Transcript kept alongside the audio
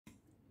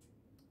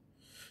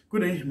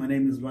Good day, my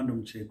name is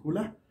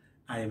Lwando.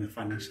 I am a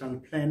financial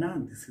planner,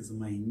 and this is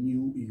my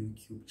new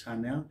YouTube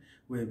channel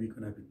where we're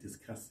going to be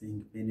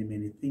discussing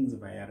many things, a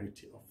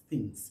variety of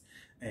things.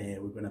 We're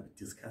going to be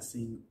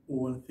discussing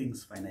all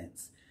things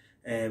finance.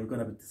 We're going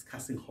to be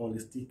discussing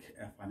holistic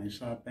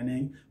financial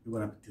planning. We're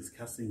going to be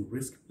discussing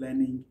risk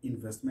planning,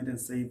 investment and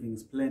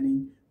savings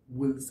planning,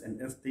 wills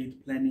and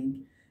estate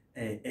planning,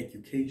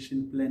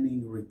 education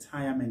planning,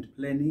 retirement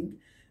planning.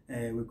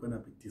 We're going to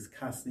be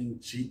discussing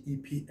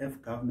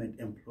GEPF, Government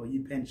Employee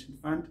Pension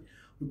Fund.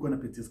 We're going to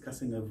be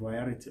discussing a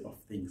variety of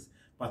things,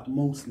 but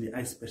mostly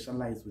I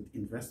specialize with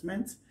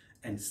investments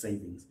and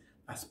savings.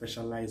 I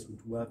specialize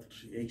with wealth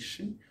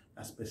creation.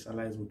 I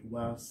specialize with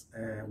wealth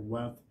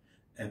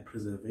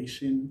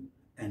preservation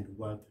and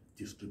wealth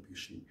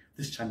distribution.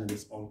 This channel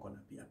is all going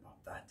to be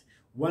about that.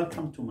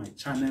 Welcome to my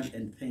channel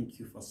and thank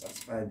you for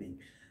subscribing.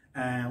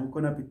 We're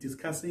going to be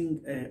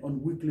discussing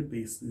on weekly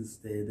basis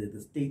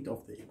the state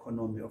of the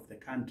economy of the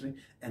country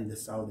and the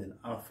Southern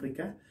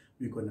Africa.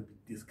 We're going to be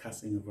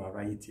discussing a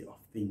variety of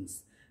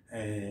things.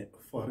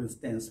 For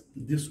instance,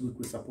 this week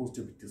we're supposed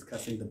to be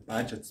discussing the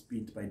budget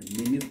speech by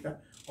the Minister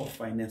of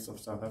Finance of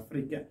South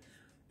Africa,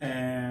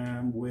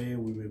 where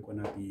we were going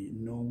to be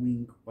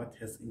knowing what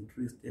has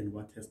increased and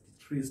what has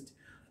decreased,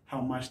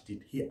 how much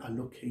did he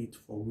allocate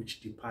for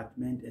which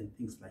department and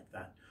things like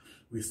that.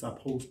 We're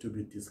supposed to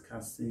be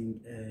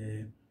discussing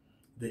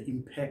the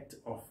impact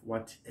of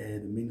what the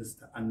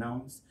minister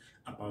announced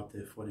about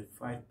the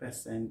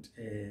 45%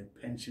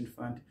 pension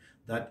fund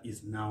that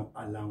is now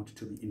allowed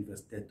to be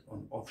invested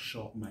on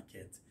offshore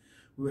markets.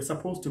 We were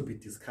supposed to be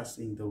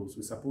discussing those.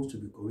 We're supposed to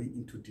be going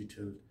into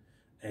detail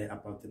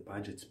about the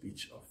budget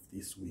speech of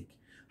this week.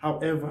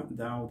 However,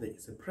 now there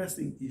is a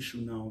pressing issue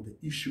now, the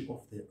issue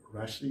of the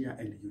Russia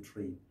and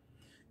Ukraine.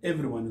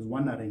 Everyone is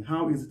wondering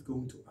how is it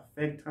going to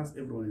affect us.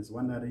 Everyone is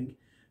wondering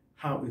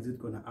how is it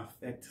going to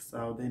affect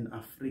Southern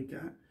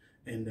Africa,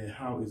 and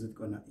how is it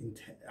going to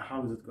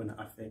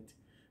affect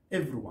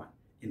everyone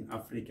in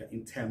Africa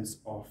in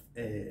terms of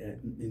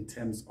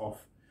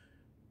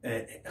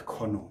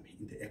economy,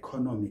 in the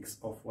economics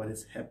of what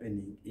is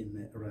happening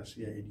in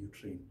Russia and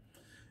Ukraine.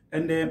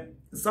 And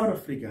South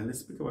Africa, let's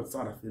speak about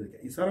South Africa.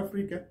 In South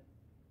Africa,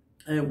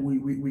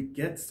 we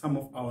get some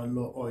of our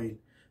low oil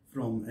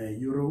from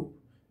Europe.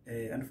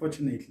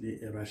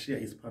 Unfortunately, Russia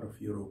is part of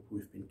Europe.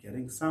 We've been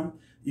getting some,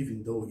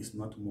 even though it's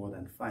not more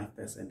than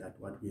 5% at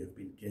what we have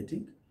been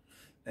getting.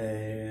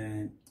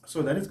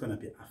 So that is going to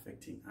be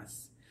affecting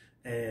us.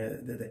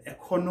 The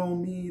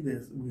economy,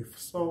 we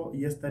saw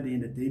yesterday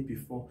and the day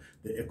before,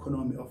 the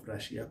economy of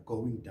Russia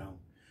going down.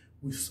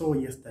 We saw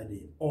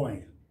yesterday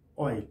oil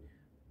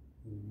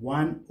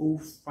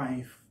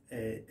 105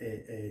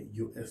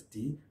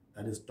 USD,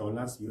 that is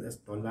US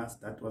dollars.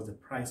 That was the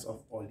price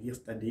of oil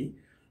yesterday.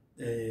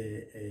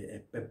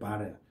 Per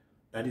barrel.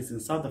 That is in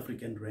South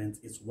African rands,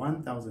 it's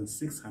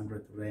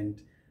 1,600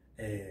 rand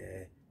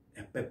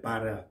per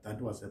barrel. That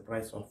was the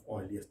price of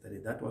oil yesterday.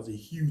 That was a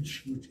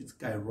huge, it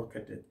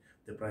skyrocketed.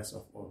 The price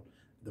of oil,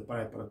 the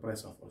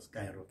price of oil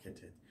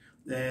skyrocketed.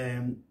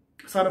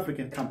 South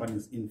African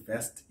companies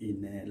invest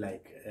in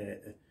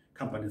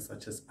companies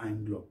such as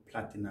Anglo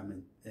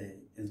Platinum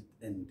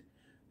and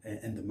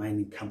the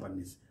mining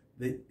companies.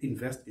 They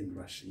invest in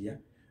Russia.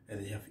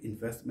 They have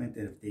investment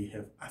and they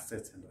have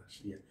assets in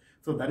Russia.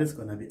 So that is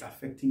going to be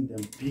affecting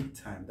them big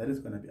time. That is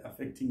going to be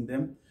affecting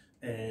them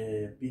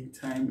big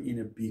time in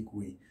a big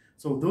way.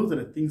 So those are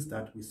the things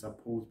that we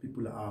suppose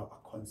people are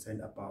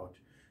concerned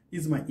about.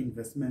 Is my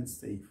investment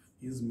safe?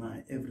 Is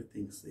my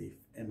everything safe?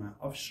 Am I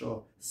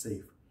offshore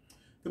safe?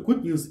 The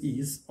good news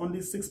is only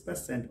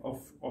 6%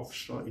 of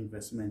offshore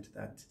investment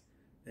that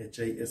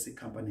JSE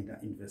companies are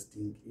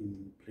investing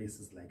in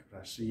places like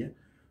Russia.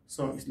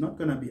 So it's not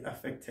going to be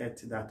affected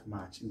that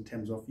much in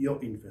terms of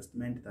your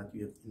investment that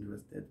you have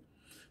invested.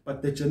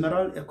 But the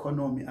general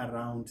economy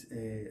around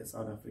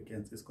South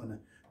Africans is going to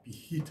be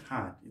hit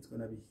hard. It's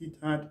going to be hit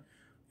hard.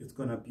 It's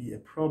going to be a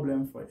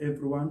problem for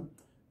everyone.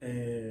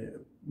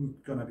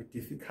 It's going to be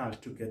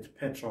difficult to get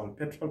petrol.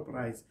 Petrol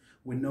price,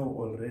 we know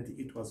already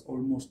it was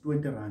almost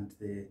 20 rand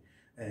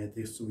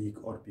this week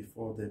or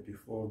before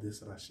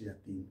this Russia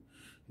thing.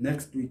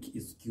 Next week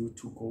is due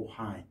to go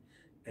high.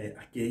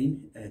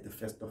 Again, the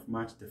 1st of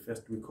March, the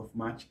first week of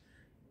March,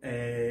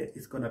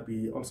 it's going to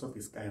be also be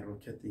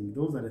skyrocketing.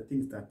 Those are the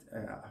things that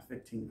are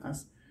affecting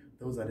us.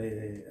 Those are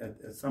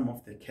some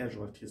of the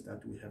casualties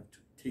that we have to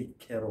take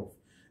care of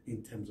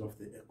in terms of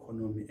the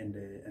economy and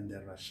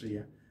the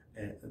Russia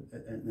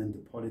and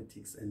the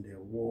politics and the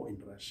war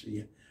in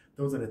Russia.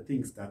 Those are the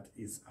things that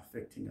is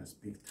affecting us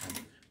big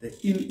time. The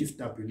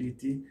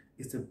instability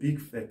is a big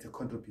factor,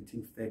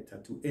 contributing factor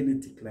to any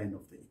decline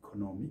of the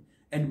economy.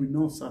 And we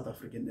know South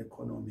African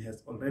economy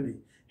has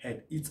already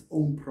had its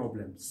own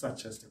problems,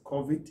 such as the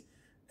COVID.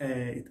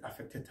 It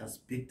affected us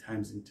big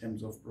times in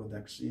terms of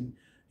production,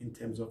 in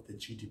terms of the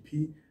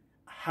GDP.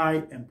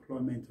 High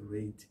employment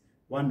rate,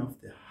 one of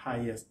the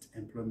highest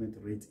employment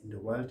rates in the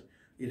world.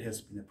 It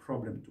has been a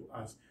problem to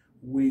us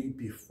way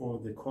before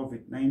the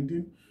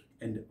COVID-19,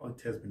 and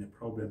it has been a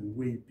problem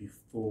way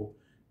before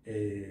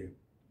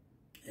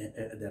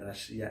the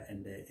Russia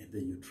and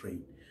the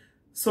Ukraine.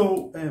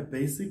 So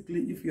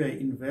basically, if you are an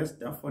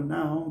investor, for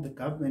now, the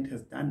government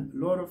has done a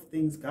lot of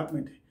things.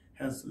 Government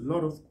has a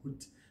lot of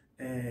good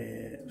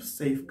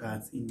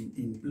safeguards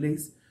in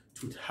place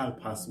to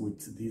help us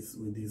with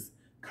these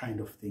kind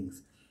of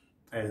things,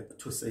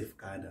 to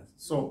safeguard us.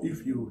 So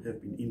if you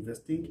have been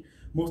investing,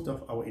 most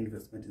of our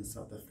investment in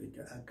South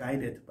Africa are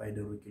guided by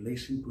the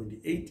Regulation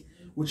 28,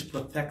 which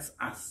protects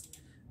us,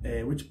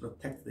 which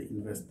protects the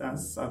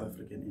investors, South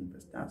African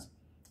investors.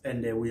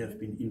 And we have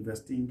been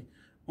investing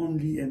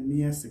only a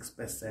mere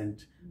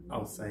 6%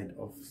 outside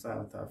of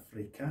South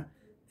Africa,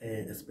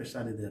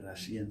 especially the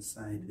Russian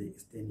side, the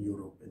Eastern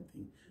Europe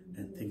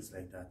and things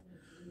like that.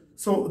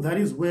 So that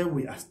is where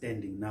we are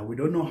standing now. We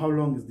don't know how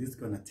long is this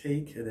going to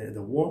take,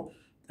 the war,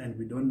 and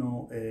we don't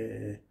know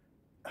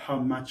how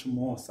much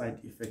more side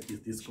effect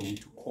is this going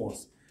to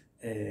cause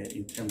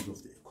in terms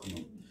of the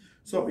economy.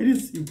 So it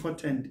is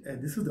important,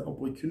 this is the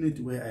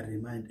opportunity where I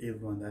remind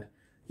everyone that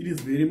it is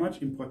very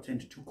much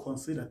important to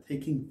consider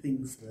taking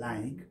things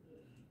like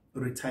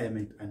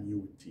retirement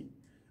annuity,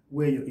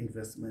 where your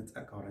investments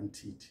are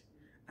guaranteed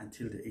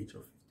until the age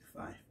of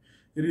 55.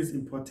 It is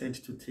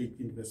important to take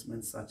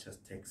investments such as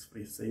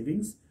tax-free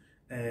savings.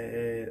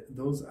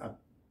 Those are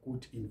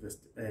good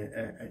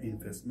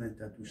investment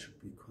that we should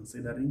be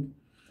considering.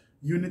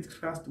 Unit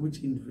trust, which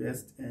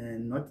invest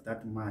not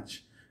that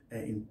much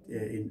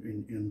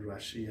in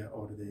Russia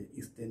or the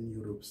Eastern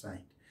Europe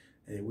side,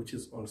 which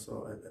is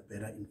also a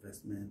better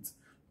investment.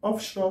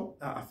 Offshore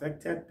are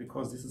affected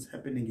because this is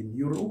happening in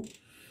Europe,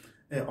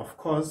 of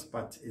course,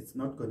 but it's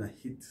not going to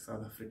hit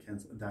South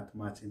Africans that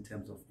much in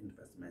terms of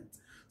investment.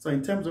 So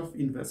in terms of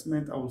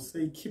investment, I would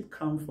say keep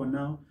calm for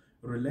now,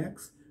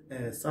 relax.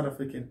 South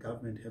African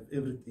government have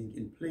everything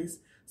in place.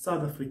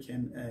 South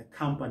African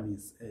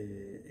companies,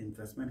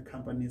 investment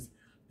companies,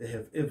 they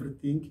have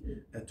everything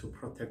to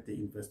protect the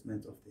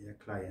investment of their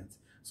clients.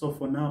 So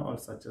for now, I'll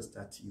suggest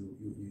that you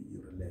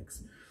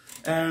relax.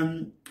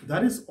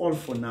 That is all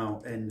for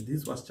now, and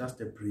this was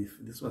just a brief.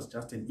 This was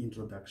just an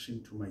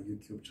introduction to my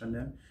YouTube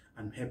channel.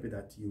 I'm happy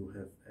that you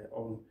have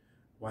all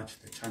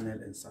watched the channel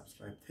and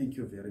subscribed. Thank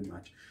you very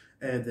much.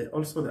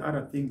 Also, the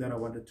other thing that I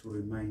wanted to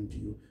remind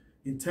you,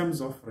 in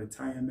terms of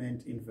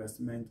retirement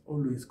investment,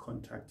 always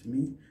contact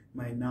me.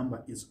 My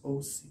number is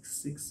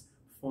 066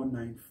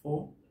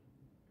 494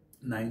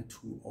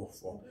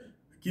 9204.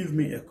 Give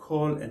me a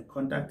call and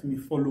contact me.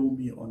 Follow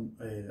me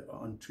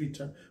on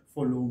Twitter.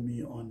 Follow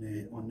me on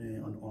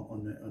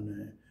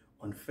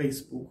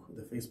Facebook.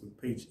 The Facebook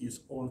page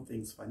is All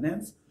Things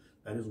Finance.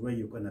 That is where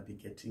you're going to be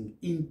getting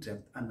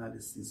in-depth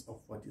analysis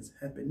of what is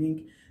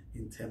happening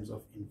in terms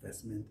of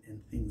investment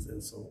and things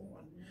and so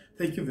on.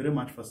 Thank you very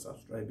much for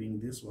subscribing.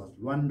 This was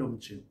Lwando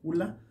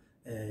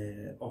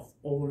of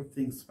All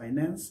Things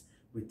Finance.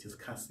 We're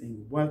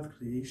discussing wealth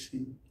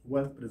creation,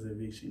 wealth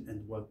preservation,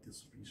 and wealth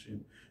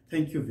distribution.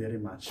 Thank you very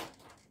much.